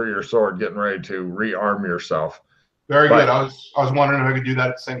reaching for your sword, getting ready to rearm yourself. Very good. I was wondering if I could do that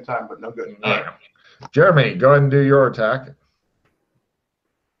at the same time, but no good. Yeah. Jeremy, go ahead and do your attack.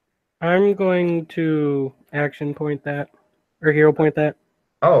 I'm going to action point that, or hero point that.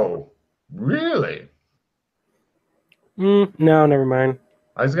 Oh, really? No, never mind.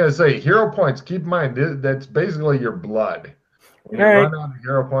 I was going to say, hero points, keep in mind, that's basically your blood. When you run out of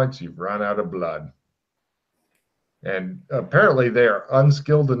hero points, you've run out of blood. And apparently they are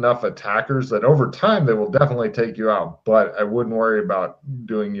unskilled enough attackers that over time they will definitely take you out, but I wouldn't worry about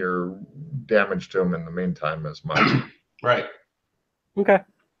doing your damage to them in the meantime as much. Right. Okay.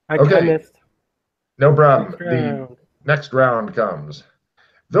 I missed. No problem. The next round comes.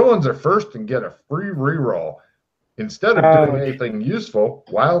 Villains are first and get a free reroll. Instead of doing anything useful,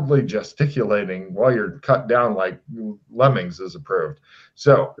 wildly gesticulating while you're cut down like lemmings is approved.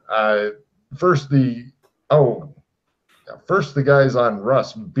 So first the guys on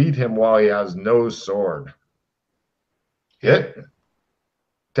Russ beat him while he has no sword. Hit.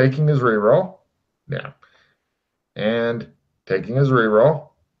 Taking his reroll. Yeah. And taking his reroll.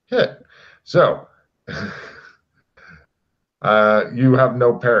 Hit. So you have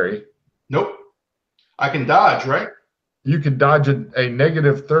no parry. Nope. I can dodge, right? You can dodge a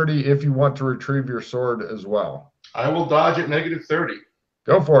 -30 if you want to retrieve your sword as well. I will dodge at -30.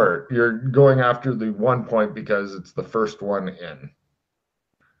 Go for it. You're going after the 1 point because it's the first one in.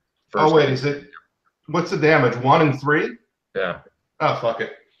 Oh, wait, is it? What's the damage? 1 and 3? Yeah. Oh, fuck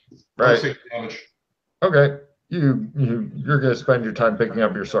it. Right. 6 damage. Okay. You're going to spend your time picking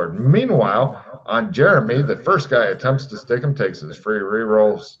up your sword. Meanwhile, on Jeremy, the first guy attempts to stick him, takes his free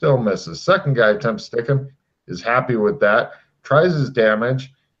reroll, still misses. Second guy attempts to stick him, is happy with that, tries his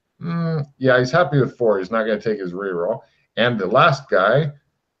damage. Yeah, he's happy with 4. He's not going to take his reroll. And the last guy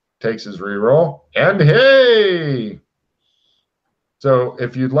takes his reroll, and hey! So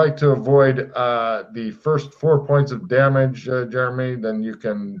if you'd like to avoid the first 4 points of damage, Jeremy, then you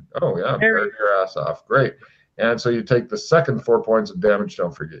can, parry your ass off. Great. And so you take the second 4 points of damage.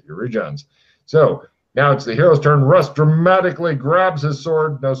 Don't forget your regens. So now it's the hero's turn. Russ dramatically grabs his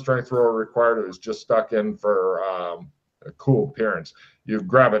sword. No strength roll required. It was just stuck in for a cool appearance. You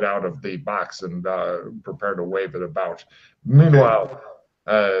grab it out of the box and prepare to wave it about. Meanwhile,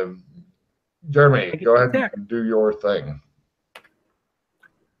 Jeremy, go ahead and do your thing.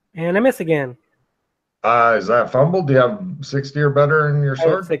 And I miss again. Is that fumble? Do you have 60 or better in your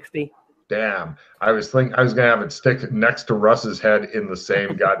sword? 60. Damn. I was gonna have it stick next to Russ's head in the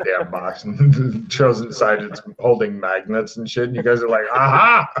same goddamn box, and the chosen side it's holding magnets and shit. And you guys are like,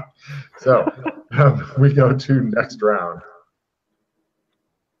 aha! So we go to next round.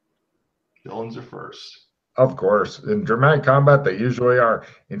 Villains are first. Of course. In dramatic combat, they usually are.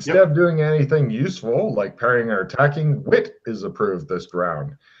 Instead of doing anything useful, like parrying or attacking, wit is approved this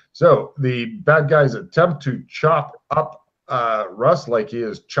round. So the bad guys attempt to chop up Russ like he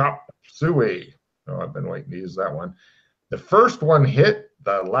is chop suey. Oh, I've been waiting to use that one. The first one hit,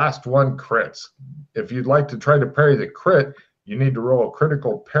 the last one crits. If you'd like to try to parry the crit, you need to roll a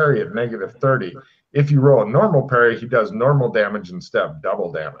critical parry at -30. If you roll a normal parry, he does normal damage instead of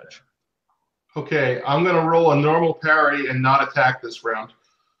double damage. Okay, I'm going to roll a normal parry and not attack this round.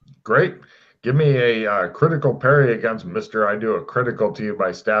 Great. Give me a critical parry against Mr. I do a critical to you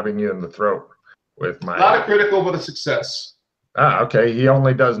by stabbing you in the throat with my... Not a critical, but a success. Okay. He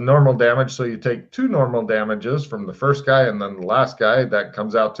only does normal damage, so you take 2 normal damages from the first guy and then the last guy. That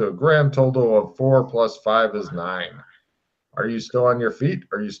comes out to a grand total of 4 plus 5 is 9. Are you still on your feet?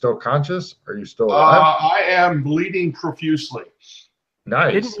 Are you still conscious? Are you still alive? I am bleeding profusely.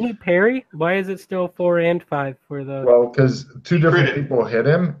 Nice. Didn't he parry? Why is it still 4 and 5 for the... Well, because 2 different people hit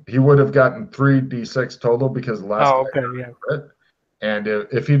him. He would have gotten 3d6 total because the last guy crit. And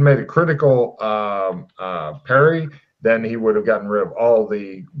if he'd made a critical parry, then he would have gotten rid of all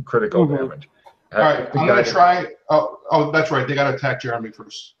the critical damage. All right, I'm going to try... Oh, that's right. They got to attack Jeremy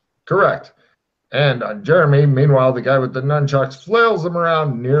first. Correct. And on Jeremy, meanwhile, the guy with the nunchucks flails him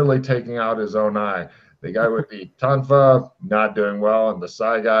around, nearly taking out his own eye. The guy with the tonfa, not doing well, and the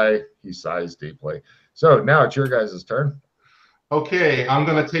Psy guy, he sighs deeply. So now it's your guys' turn. Okay, I'm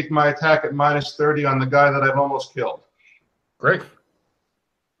going to take my attack at -30 on the guy that I've almost killed. Great.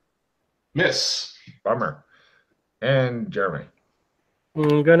 Miss. Bummer. And Jeremy.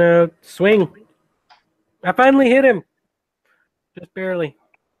 I'm going to swing. I finally hit him. Just barely.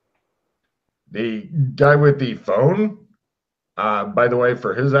 The guy with the phone, by the way,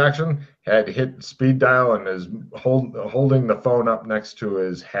 for his action, had hit speed dial and is holding the phone up next to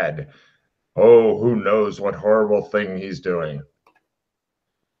his head. Oh, who knows what horrible thing he's doing.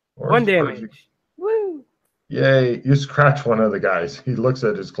 1 damage. Woo! Yay, you scratch one of the guys. He looks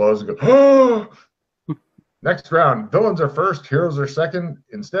at his clothes and goes, oh! Next round, villains are first, heroes are second.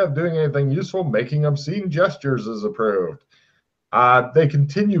 Instead of doing anything useful, making obscene gestures is approved. They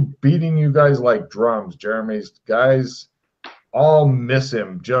continue beating you guys like drums. Jeremy's guys all miss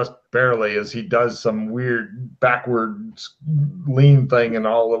him just barely as he does some weird backward lean thing and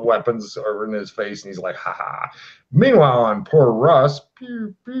all the weapons are in his face and he's like, ha ha. Meanwhile, on poor Russ,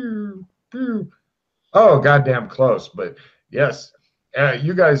 pew, pew, pew. Oh, goddamn close. But yes,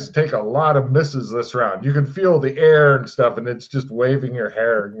 you guys take a lot of misses this round. You can feel the air and stuff and it's just waving your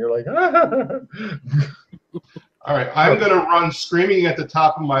hair and you're like, ah. All right, I'm going to run screaming at the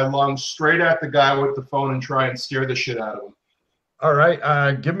top of my lungs straight at the guy with the phone and try and scare the shit out of him. All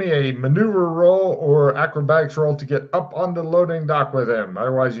right, give me a maneuver roll or acrobatics roll to get up on the loading dock with him.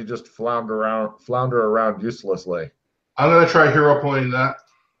 Otherwise, you just flounder around uselessly. I'm going to try hero pointing that.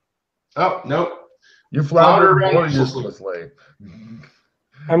 Oh, nope. You flounder more uselessly.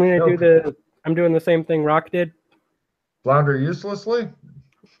 I'm going to I'm doing the same thing Rock did. Flounder uselessly?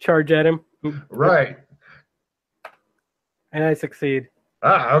 Charge at him. Right. And I succeed.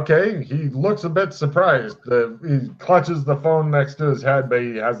 Ah, okay. He looks a bit surprised. He clutches the phone next to his head, but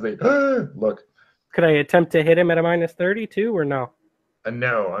he has the look. Could I attempt to hit him at a -30 too, or no?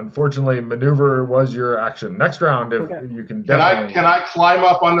 No, unfortunately, maneuver was your action. Next round, if Okay. you can Can definitely. I climb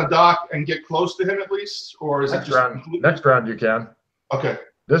up on the dock and get close to him at least, or is it just Next round you can. Okay.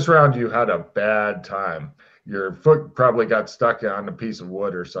 This round you had a bad time. Your foot probably got stuck on a piece of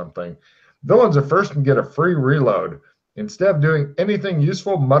wood or something. Villains are first and get a free reload. Instead of doing anything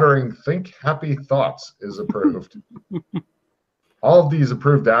useful, muttering "think happy thoughts" is approved. All of these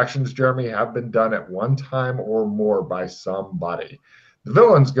approved actions, Jeremy, have been done at one time or more by somebody. The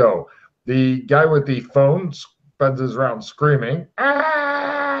villains go. The guy with the phone spends his round screaming,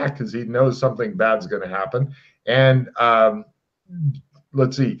 ah, because he knows something bad's going to happen. And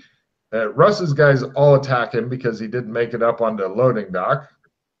let's see. Russ's guys all attack him because he didn't make it up onto loading dock.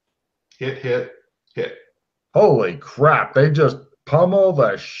 Hit. Holy crap. They just pummel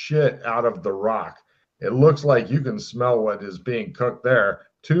the shit out of the rock. It looks like you can smell what is being cooked there.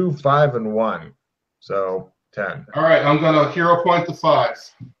 2, 5, and 1. So 10. All right, I'm going to hero point the 5.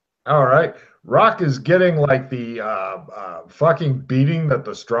 All right. Rock is getting like the fucking beating that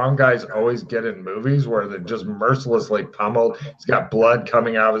the strong guys always get in movies where they're just mercilessly pummeled. He's got blood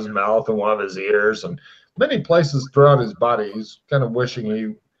coming out of his mouth and one of his ears and many places throughout his body. He's kind of wishing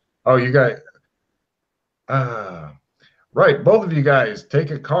he. Oh, you guys. Right. Both of you guys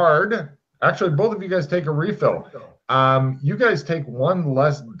take a card. Actually, both of you guys take a refill. You guys take 1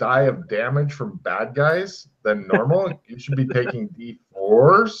 less die of damage from bad guys than normal. You should be taking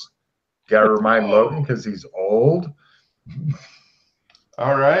D4s. Got to remind Logan because he's old.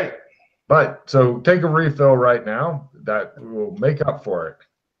 All right. But so take a refill right now. That will make up for it.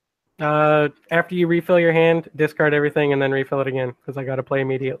 After you refill your hand, discard everything and then refill it again because I got to play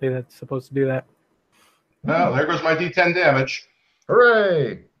immediately. That's supposed to do that. Well, there goes my D10 damage.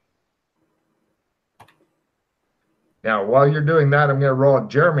 Hooray! Now, while you're doing that, I'm going to roll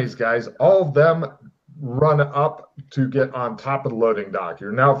Jeremy's guys. All of them run up to get on top of the loading dock.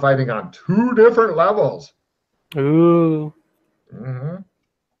 You're now fighting on 2 different levels. Ooh. Mm-hmm.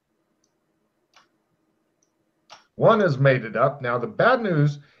 One has made it up. Now, the bad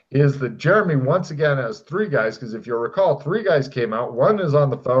news is that Jeremy once again has 3 guys, because if you'll recall, 3 guys came out. 1 is on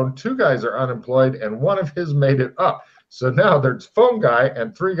the phone, 2 guys are unemployed, and 1 of his made it up. So now there's phone guy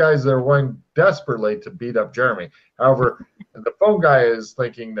and 3 guys that are wanting desperately to beat up Jeremy. However, the phone guy is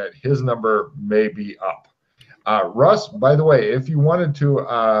thinking that his number may be up. Russ, by the way, if you wanted to,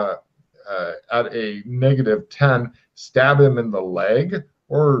 at a -10, stab him in the leg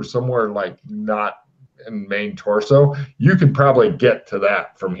or somewhere like not in main torso, you could probably get to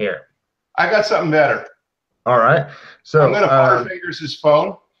that from here. I got something better. All right. So I'm going to Butterfingers his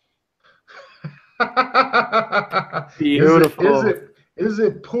phone. Beautiful. Is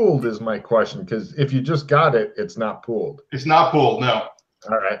it pooled is my question, because if you just got it, it's not pooled. It's not pooled, no.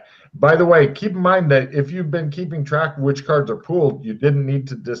 All right. By the way, keep in mind that if you've been keeping track of which cards are pooled, you didn't need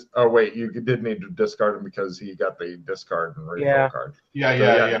to you did need to discard them because he got the discard and refill card.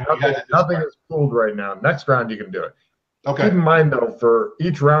 Yeah. Nothing is pooled right now. Next round you can do it. Okay. Keep in mind though, for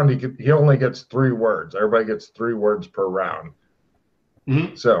each round he only gets 3 words. Everybody gets 3 words per round.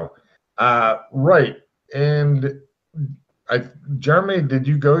 Mm-hmm. So, right, and Jeremy, did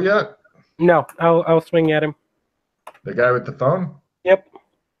you go yet? No, I'll swing at him. The guy with the phone? Yep.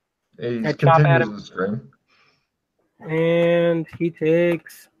 He I chop at continues him. to scream. And he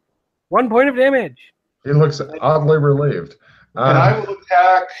takes 1 point of damage. He looks oddly relieved. And I will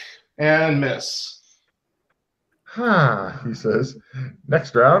attack and miss. He says.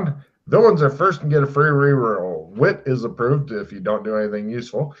 Next round, villains are first and get a free reroll. Wit is approved if you don't do anything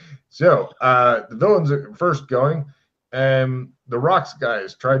useful. So the villains are first going, and the Rocks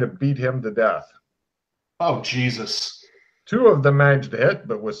guys try to beat him to death. Oh, Jesus. 2 of them managed to hit,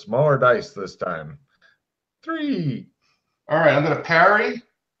 but with smaller dice this time. 3. All right, I'm going to parry.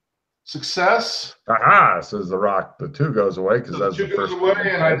 Success. Aha, says the Rock. The 2 goes away because that's the 2 goes first away, one.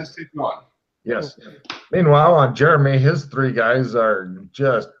 and I just take 1. Yes. Meanwhile, on Jeremy, his 3 guys are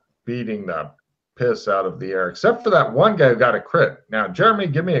just beating the piss out of the air, except for that one guy who got a crit. Now, Jeremy,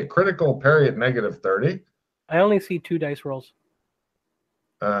 give me a critical parry at -30. I only see 2 dice rolls.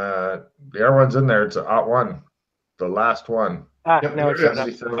 The other one's in there. It's an +1. The last one. Yep, No, it's there it not.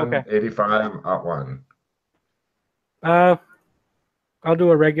 is. 77, Okay. 85, +1. I'll do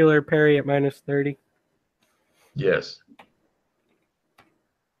a regular parry at -30. Yes.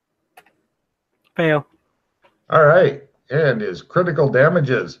 Fail. All right. And his critical damage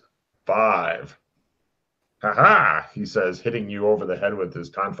is 5. Haha, he says, hitting you over the head with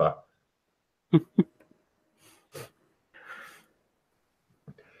his tonfa.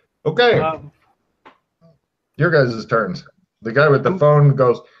 Okay, your guys' turns. The guy with the phone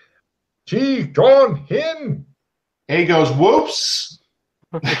goes, "Gee, John Hin." A goes, "Whoops."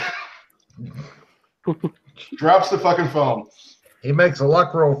 Drops the fucking phone. He makes a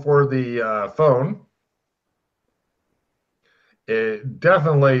luck roll for the phone. It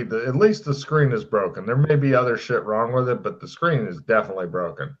definitely, at least the screen is broken. There may be other shit wrong with it, but the screen is definitely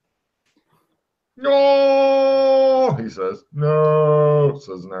broken. No, he says. No,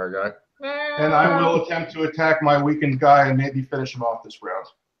 says another guy. And I will attempt to attack my weakened guy and maybe finish him off this round.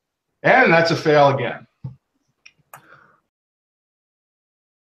 And that's a fail again.